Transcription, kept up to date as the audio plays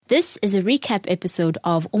This is a recap episode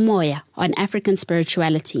of Umoya on African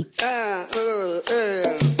spirituality.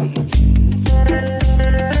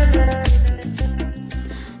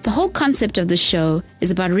 The whole concept of the show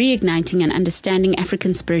is about reigniting and understanding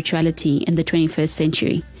African spirituality in the 21st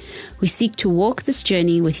century. We seek to walk this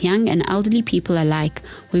journey with young and elderly people alike,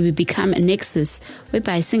 where we become a nexus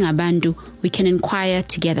whereby Singabandu we can inquire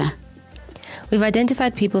together. We've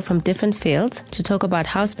identified people from different fields to talk about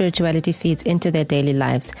how spirituality feeds into their daily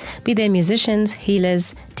lives, be they musicians,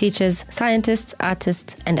 healers, teachers, scientists,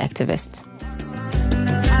 artists, and activists.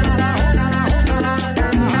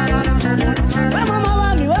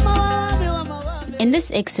 In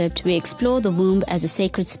this excerpt, we explore the womb as a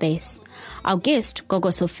sacred space. Our guest,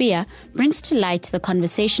 Gogo Sophia, brings to light the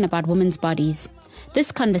conversation about women's bodies.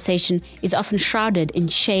 This conversation is often shrouded in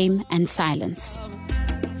shame and silence.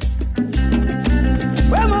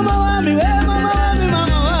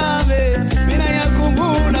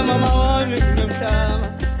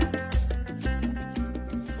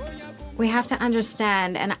 We have to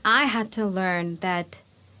understand, and I had to learn, that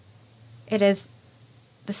it is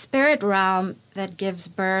the spirit realm that gives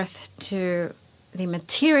birth to the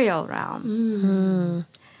material realm,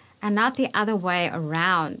 and not the other way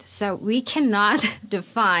around. So we cannot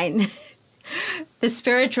define the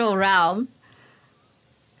spiritual realm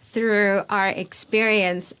through our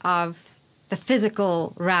experience of the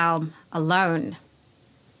physical realm alone.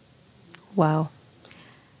 Wow.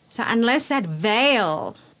 So unless that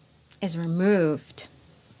veil is removed,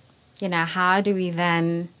 how do we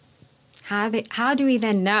then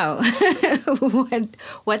know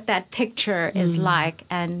what that picture is like?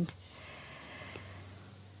 And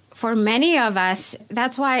for many of us,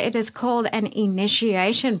 that's why it is called an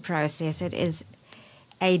initiation process. It is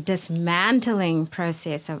a dismantling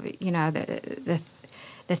process of, the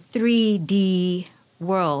 3D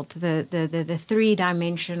world, the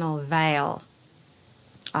three-dimensional veil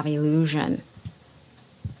of illusion.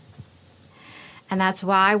 And that's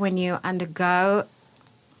why when you undergo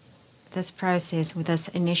this process, with this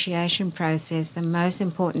initiation process, the most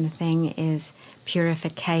important thing is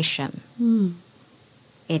purification.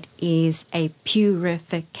 It is a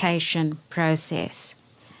purification process.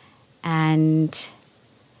 And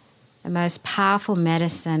the most powerful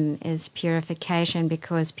medicine is purification,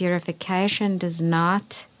 because purification does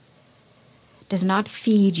not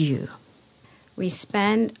feed you. We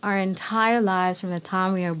spend our entire lives from the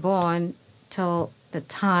time we are born till the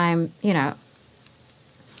time,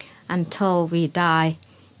 until we die,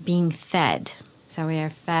 being fed. So we are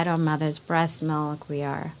fed on mother's breast milk. We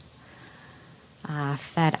are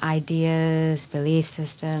fed ideas, belief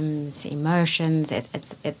systems, emotions.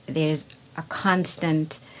 There's a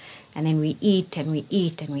constant, and then we eat and we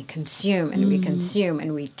eat and we consume and we consume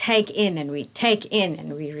and we take in and we take in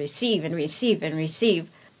and we receive and receive and receive.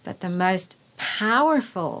 But the most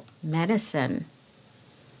powerful medicine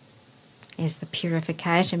is the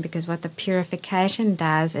purification, because what the purification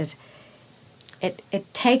does is it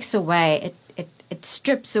takes away, it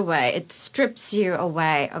strips away, it strips you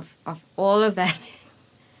away of all of that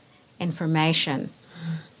information.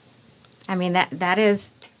 I mean, that is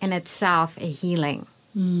in itself a healing.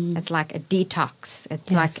 It's like a detox.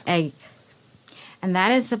 It's and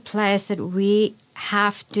that is the place that we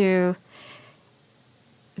have to,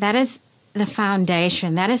 that is the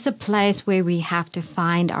foundation. That is the place where we have to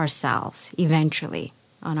find ourselves eventually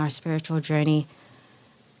on our spiritual journey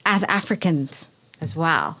as Africans as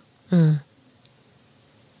well.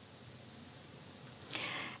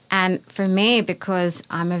 And for me, because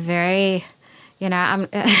I'm a very,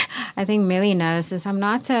 I think Millie knows this, I'm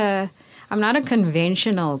not a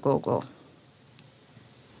conventional Gogo.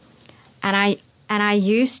 And I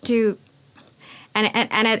used to, and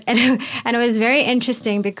it was very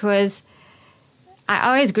interesting, because I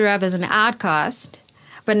always grew up as an outcast,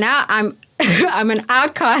 but now I'm an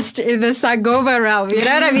outcast in the Sangoma realm. You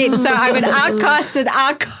know what I mean? So I'm an outcasted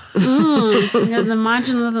outcast. You're the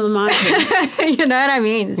marginal of the margin. You know what I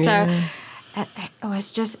mean? Yeah. So it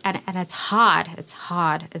was just, and it's hard. It's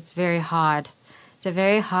hard. It's very hard. It's a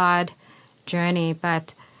very hard journey,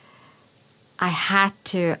 but I had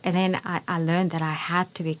to, and then I learned that I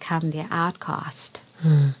had to become the outcast.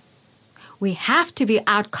 We have to be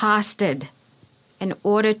outcasted in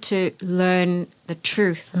order to learn the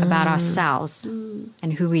truth about ourselves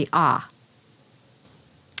and who we are.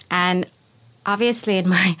 And obviously in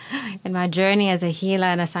my journey as a healer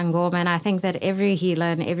and a Sangoma, and I think that every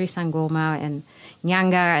healer and every Sangoma and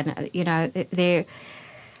Nyanga, and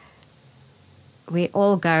we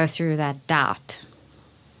all go through that doubt.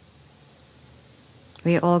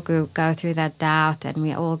 We all go through that doubt, and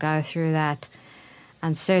we all go through that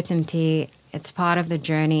uncertainty, it's part of the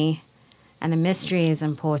journey. And the mystery is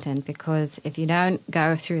important because if you don't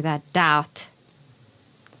go through that doubt,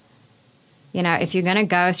 you know, if you're going to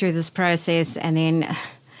go through this process and then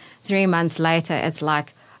 3 months later it's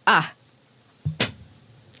like, I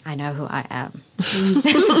know who I am.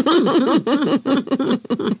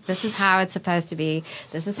 This is how it's supposed to be.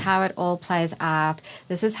 This is how it all plays out.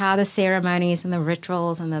 This is how the ceremonies and the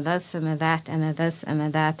rituals and the this and the that and the this and the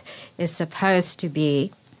that is supposed to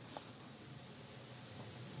be.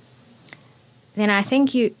 Then I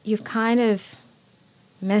think you've kind of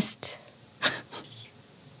missed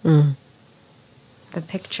the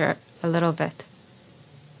picture a little bit.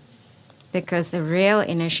 Because the real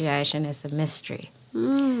initiation is the mystery.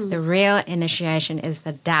 The real initiation is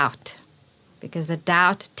the doubt. Because the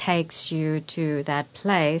doubt takes you to that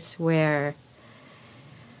place where...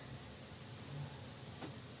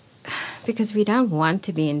 Because we don't want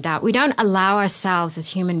to be in doubt. We don't allow ourselves as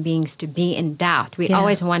human beings to be in doubt. We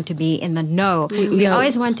always want to be in the know. We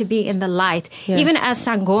always want to be in the light. Yeah. Even as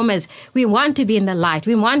Sangomas, we want to be in the light.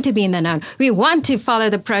 We want to be in the known. We want to follow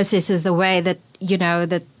the processes the way that, you know,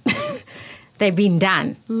 that they've been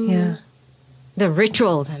done. Yeah. The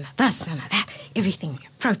rituals and this and that, everything,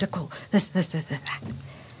 protocol, this, that.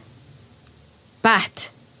 But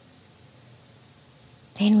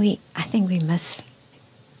then I think we miss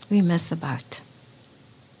the boat.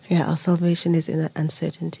 Yeah, our salvation is in that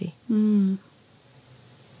uncertainty. Yeah.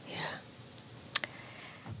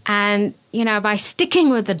 And, you know, by sticking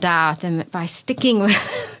with the doubt and by sticking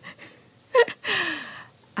with,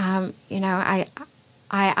 you know,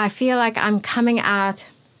 I feel like I'm coming out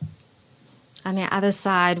on the other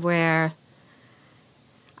side where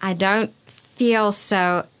I don't feel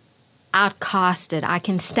so outcasted. I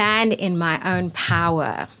can stand in my own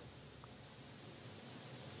power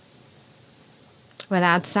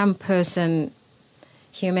without some person,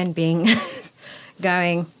 human being,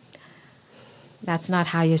 going, that's not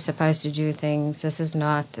how you're supposed to do things. This is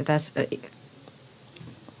not, that's...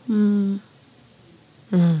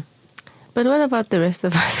 But what about the rest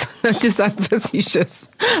of us? Not to sound facetious,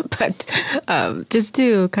 but just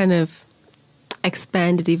to kind of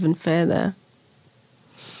expand it even further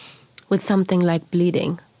with something like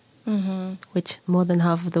bleeding, which more than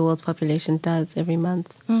half of the world's population does every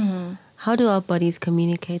month. How do our bodies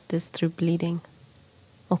communicate this through bleeding?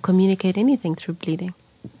 Or communicate anything through bleeding?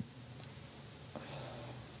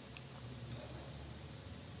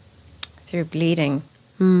 Through bleeding.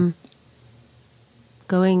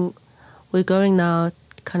 We're going now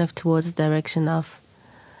kind of towards the direction of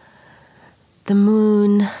the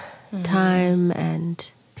moon, time and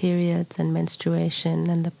periods and menstruation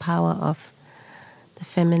and the power of the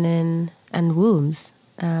feminine and wombs,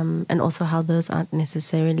 and also how those aren't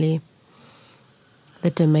necessarily the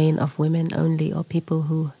domain of women only or people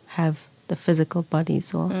who have the physical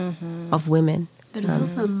bodies or of women. But it's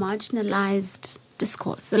also a marginalized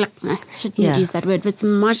discourse. Like, I shouldn't use that word, but it's a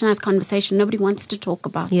marginalized conversation. Nobody wants to talk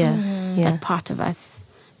about that part of us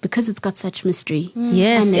because it's got such mystery.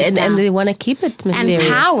 Yes, and they want to keep it mysterious.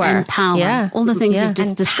 And power. Yeah. All the things you've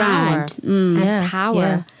just described. And power.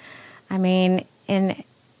 Yeah. I mean, in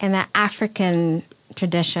the African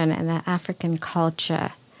tradition and the African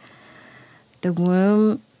culture, the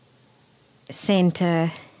womb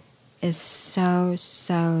center is so,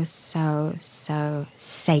 so, so, so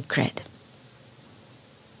sacred.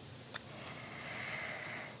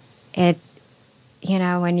 It, you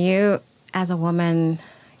know, when you, as a woman,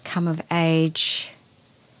 come of age,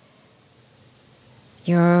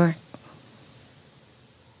 your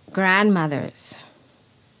grandmothers,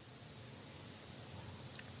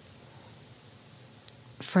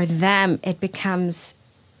 for them, it becomes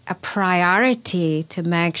a priority to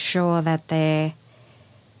make sure that their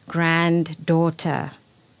granddaughter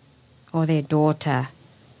or their daughter,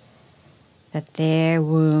 that their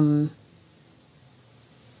womb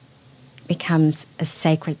becomes a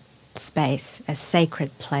sacred space, a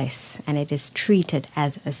sacred place, and it is treated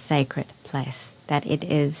as a sacred place, that it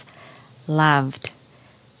is loved,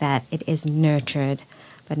 that it is nurtured,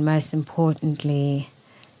 but most importantly,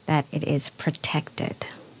 that it is protected.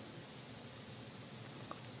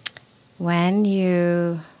 When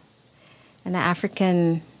you, in the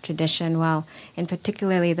African tradition, well, in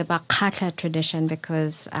particularly the Bakata tradition,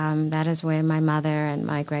 because that is where my mother and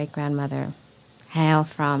my great-grandmother hail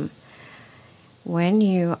from, when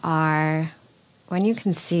you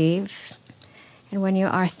conceive and when you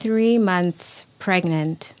are 3 months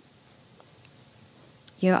pregnant,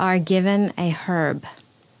 you are given a herb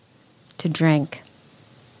to drink.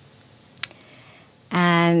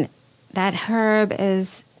 And that herb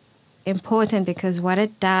is important because what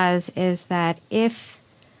it does is that if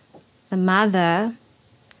the mother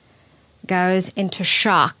goes into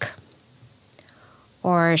shock,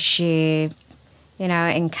 or she,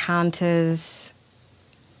 encounters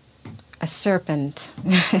a serpent,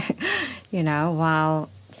 while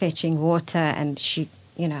fetching water, and she's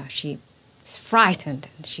frightened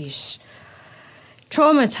and she's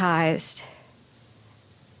traumatized.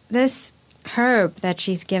 This herb that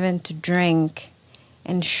she's given to drink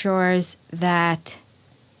ensures that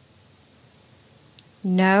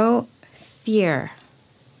no fear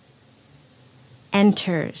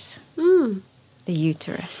enters the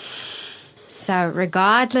uterus. So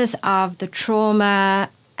regardless of the trauma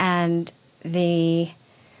and the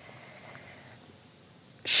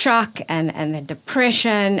shock and the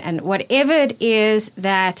depression and whatever it is,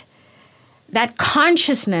 that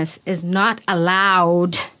consciousness is not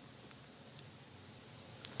allowed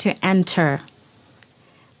to enter.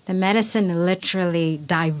 The medicine literally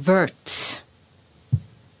diverts.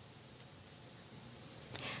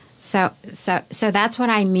 So that's what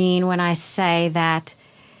I mean when I say that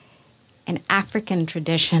in African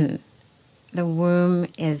tradition, the womb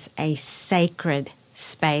is a sacred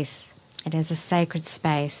space. It is a sacred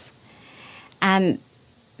space. And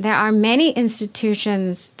there are many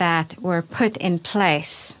institutions that were put in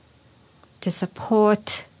place to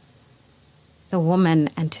support the woman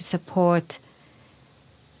and to support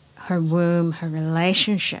her womb, her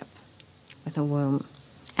relationship with the womb.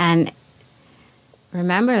 And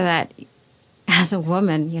remember that as a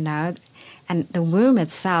woman, and the womb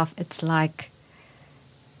itself, it's like,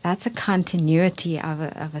 that's a continuity of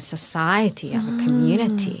a society, of a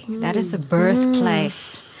community. That is the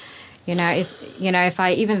birthplace. If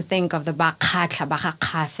I even think of the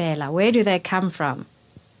Bakakla, where do they come from?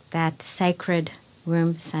 That sacred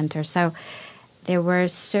womb center. So there were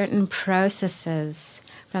certain processes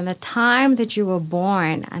from the time that you were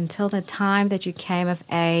born until the time that you came of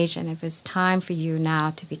age, and it was time for you now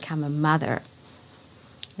to become a mother.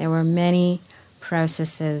 There were many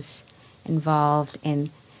processes involved in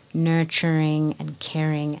nurturing and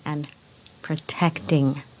caring and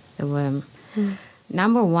protecting the womb.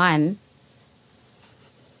 Number one,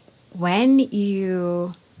 when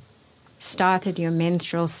you started your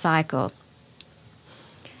menstrual cycle,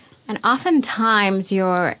 and oftentimes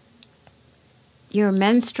your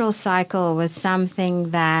menstrual cycle was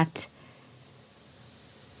something that,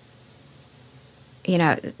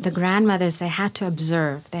 the grandmothers, they had to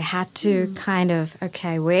observe. They had to kind of,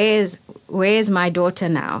 okay, where's my daughter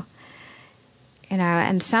now?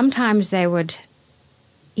 And sometimes they would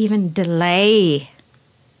even delay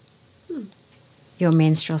your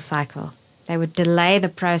menstrual cycle. They would delay the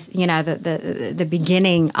process, the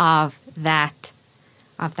beginning of that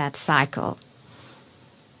cycle.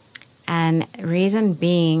 And reason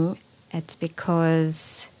being, it's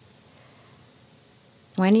because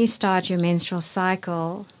when you start your menstrual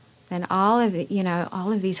cycle, then all of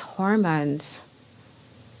these hormones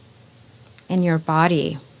in your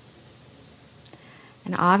body,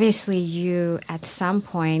 and obviously you at some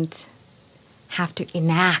point have to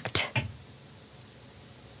enact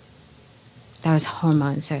those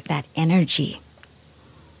hormones, or that energy.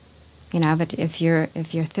 But if you're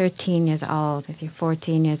 13 years old, if you're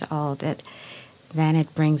 14 years old, then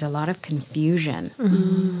it brings a lot of confusion.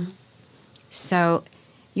 So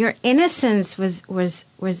your innocence was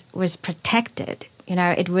protected.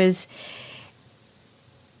 It was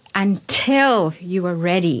until you were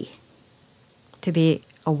ready to be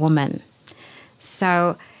a woman.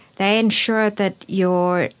 So they ensured that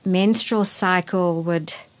your menstrual cycle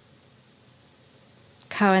would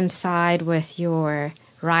coincide with your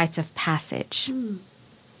rites of passage.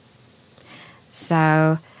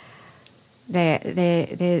 So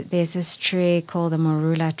there's this tree called the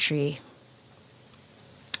marula tree.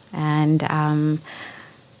 And the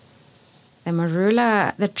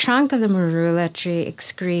trunk of the marula tree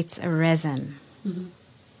excretes a resin.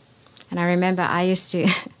 And I remember I used to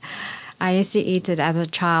eat it as a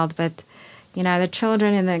child, but the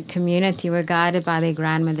children in the community were guided by their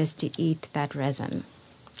grandmothers to eat that resin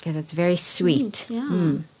because it's very sweet.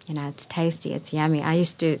 It's tasty, it's yummy. I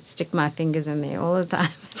used to stick my fingers in there all the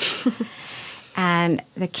time. And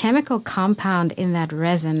the chemical compound in that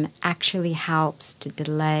resin actually helps to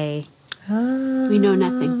delay. We know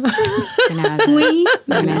nothing.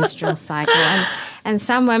 The menstrual cycle. And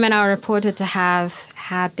some women are reported to have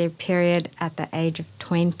had their period at the age of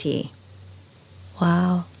 20.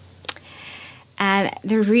 Wow. And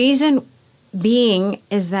the reason being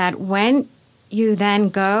is that when you then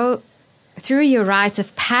go through your rites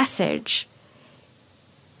of passage,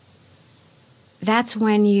 that's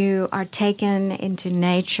when you are taken into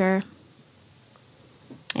nature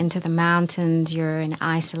into the mountains. You're in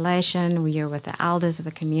isolation. You're with the elders of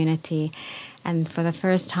the community. And for the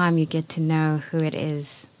first time, you get to know who it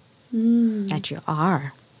is that you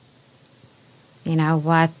are. You know,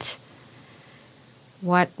 what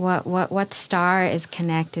star is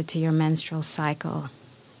connected to your menstrual cycle?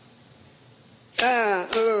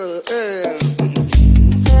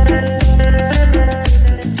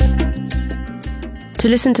 To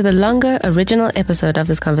listen to the longer original episode of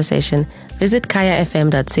this conversation, visit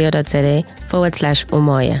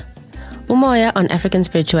kayafm.co.za/umoya. Umoya on African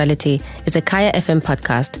Spirituality is a Kaya FM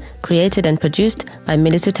podcast created and produced by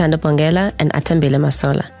Minisode Bongela and Atambile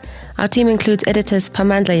Masola. Our team includes editors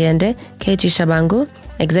Pamandla Yende, KG Shabangu,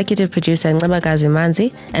 executive producer Ngabagazi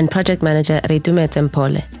Manzi, and project manager Ritume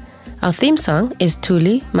Tempole. Our theme song is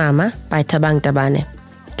Tuli Mama by Tabang Tabane.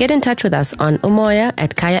 Get in touch with us on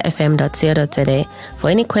umoya@kayafm.co.za for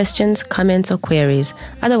any questions, comments, or queries.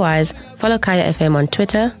 Otherwise, follow Kaya FM on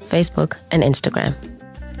Twitter, Facebook, and Instagram.